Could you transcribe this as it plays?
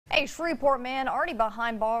A Shreveport man already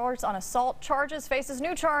behind bars on assault charges faces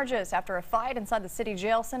new charges after a fight inside the city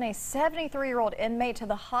jail sent a 73-year-old inmate to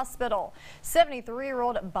the hospital.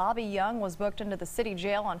 73-year-old Bobbie Young was booked into the city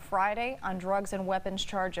jail on Friday on drugs and weapons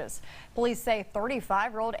charges. Police say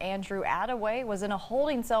 35-year-old Andrew Adaway was in a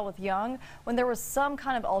holding cell with Young when there was some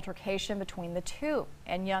kind of altercation between the two,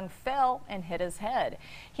 and Young fell and hit his head.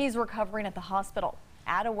 He's recovering at the hospital.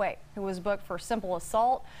 Adaway, who was booked for simple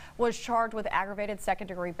assault, was charged with aggravated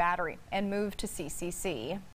second-degree battery and moved to CCC.